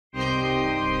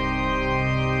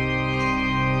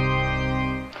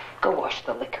We'll wash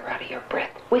the liquor out of your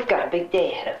breath. We've got a big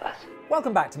day ahead of us.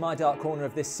 Welcome back to my dark corner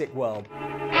of this sick world.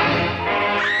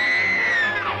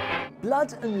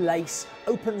 Blood and Lace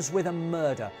opens with a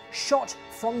murder, shot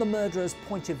from the murderer's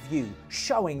point of view,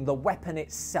 showing the weapon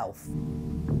itself.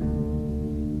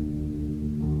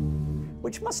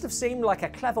 Which must have seemed like a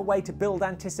clever way to build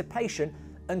anticipation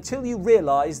until you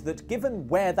realise that given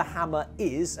where the hammer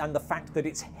is and the fact that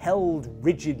it's held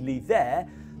rigidly there,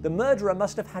 the murderer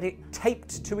must have had it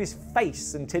taped to his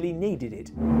face until he needed it.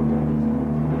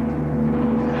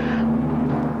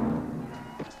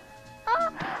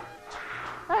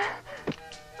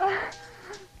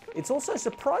 It's also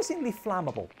surprisingly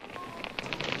flammable.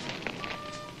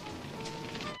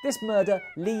 This murder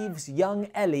leaves young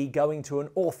Ellie going to an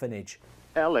orphanage.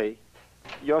 Ellie,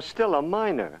 you're still a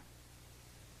minor.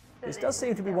 This does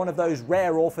seem to be one of those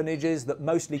rare orphanages that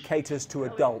mostly caters to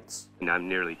adults. I'm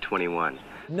nearly 21.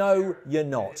 No, you're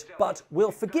not. But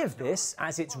we'll forgive this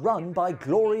as it's run by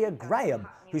Gloria Graham,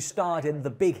 who starred in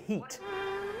The Big Heat.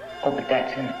 Oh, but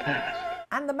that's in the past.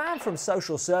 And the man from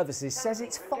social services says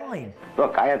it's fine.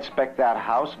 Look, I inspect that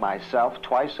house myself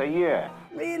twice a year.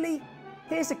 Really?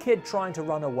 Here's a kid trying to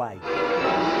run away.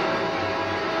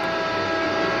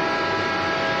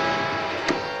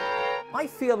 I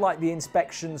feel like the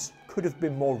inspections could have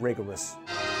been more rigorous.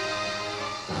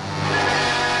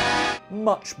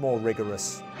 Much more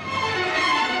rigorous.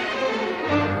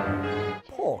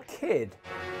 Poor kid.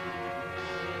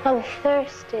 I'm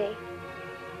thirsty.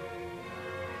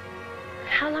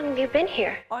 How long have you been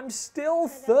here? I'm still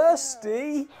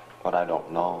thirsty. What I don't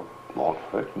know won't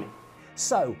hurt me.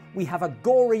 So, we have a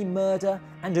gory murder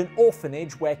and an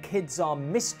orphanage where kids are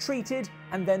mistreated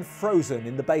and then frozen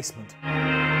in the basement.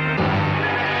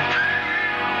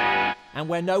 And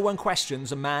where no one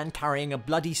questions a man carrying a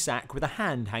bloody sack with a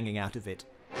hand hanging out of it.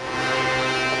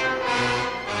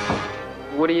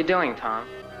 What are you doing, Tom?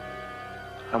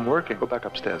 I'm working. Go back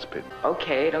upstairs, Pete.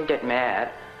 Okay, don't get mad.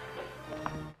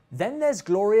 Then there's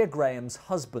Gloria Graham's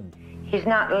husband. He's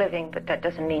not living, but that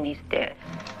doesn't mean he's dead.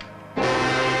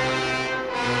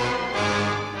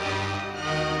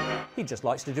 He just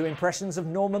likes to do impressions of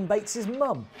Norman Bates's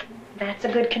mum. That's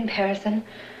a good comparison.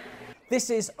 This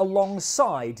is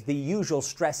alongside the usual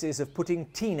stresses of putting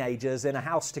teenagers in a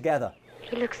house together.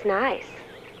 He looks nice.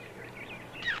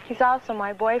 He's also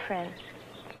my boyfriend.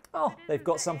 Oh, they've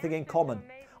got something in common.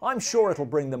 I'm sure it'll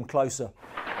bring them closer.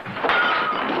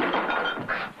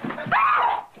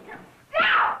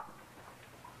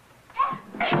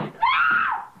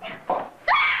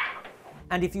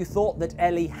 And if you thought that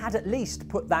Ellie had at least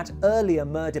put that earlier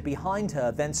murder behind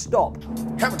her, then stop.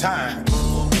 Have time.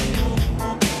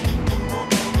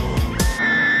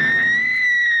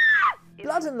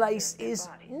 Blood and Lace is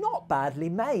not badly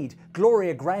made.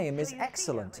 Gloria Graham is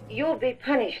excellent. You'll be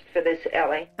punished for this,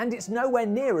 Ellie. And it's nowhere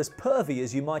near as pervy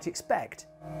as you might expect.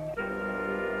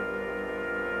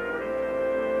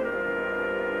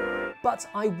 But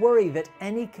I worry that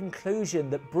any conclusion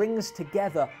that brings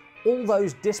together all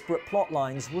those disparate plot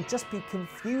lines will just be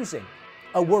confusing.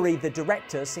 A worry the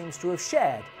director seems to have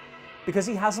shared, because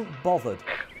he hasn't bothered.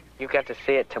 You've got to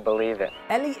see it to believe it.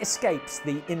 Ellie escapes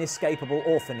the inescapable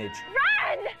orphanage. Run!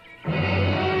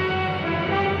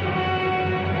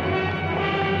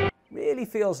 Really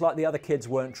feels like the other kids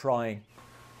weren't trying.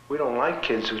 We don't like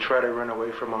kids who try to run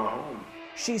away from our home.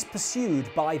 She's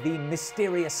pursued by the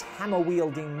mysterious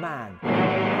hammer-wielding man,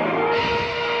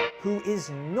 who is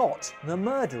not the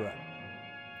murderer.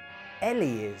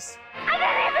 Ellie is. I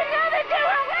didn't even know that you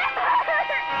were with her!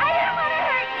 I didn't want to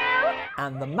hurt you!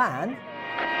 And the man...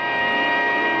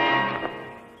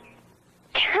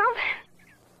 Calvin?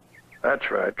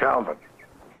 That's right, Calvin.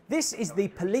 This is the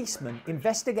policeman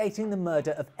investigating the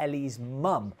murder of Ellie's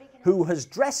mum, who has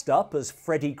dressed up as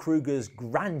Freddy Krueger's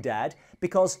granddad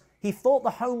because he thought the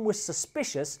home was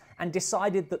suspicious and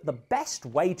decided that the best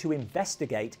way to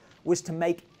investigate was to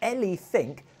make Ellie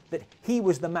think that he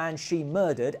was the man she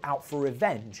murdered out for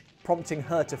revenge, prompting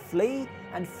her to flee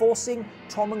and forcing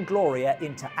Tom and Gloria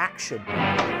into action.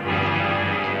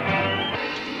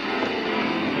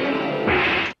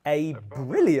 A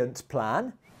brilliant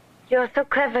plan. You're so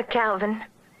clever, Calvin.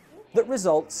 That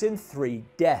results in 3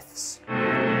 deaths.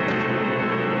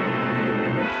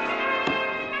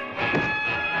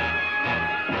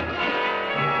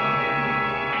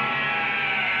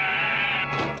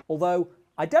 Although,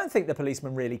 I don't think the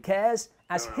policeman really cares,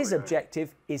 as his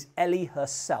objective is Ellie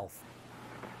herself.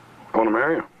 I want to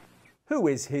marry you. Who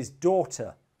is his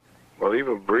daughter. Well,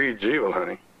 evil breeds evil,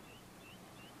 honey.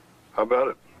 How about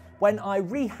it? When I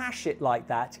rehash it like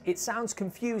that, it sounds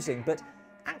confusing, but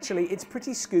actually it's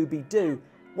pretty Scooby-Doo.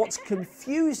 What's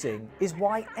confusing is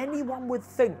why anyone would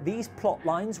think these plot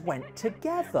lines went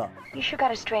together. You sure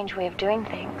got a strange way of doing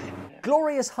things.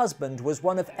 Gloria's husband was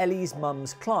one of Ellie's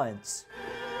mum's clients.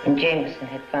 And Jameson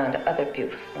had found other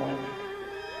beautiful women.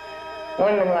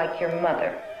 Women like your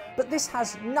mother. But this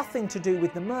has nothing to do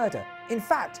with the murder. In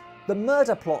fact, the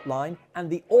murder plotline and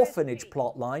the orphanage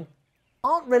plotline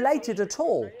aren't related at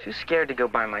all. Too scared to go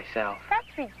by myself.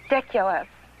 That's ridiculous.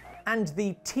 And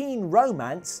the teen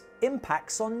romance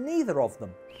impacts on neither of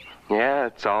them. Yeah,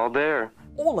 it's all there.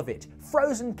 All of it.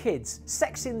 Frozen kids,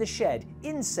 sex in the shed,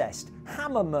 incest,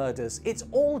 hammer murders. It's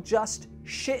all just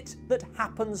shit that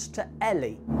happens to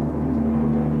Ellie.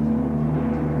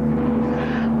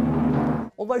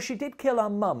 Although she did kill her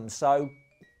mum, so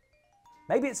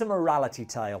maybe it's a morality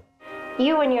tale.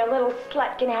 You and your little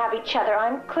slut can have each other.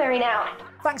 I'm clearing out.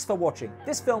 Thanks for watching.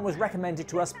 This film was recommended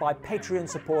to us by Patreon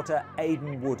supporter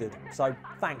Aidan Woodard, so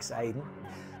thanks Aidan.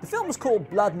 The film was called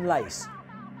Blood and Lace.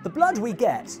 The blood we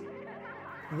get,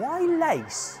 why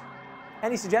lace?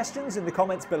 Any suggestions in the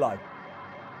comments below?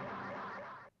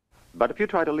 But if you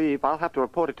try to leave, I'll have to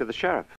report it to the sheriff.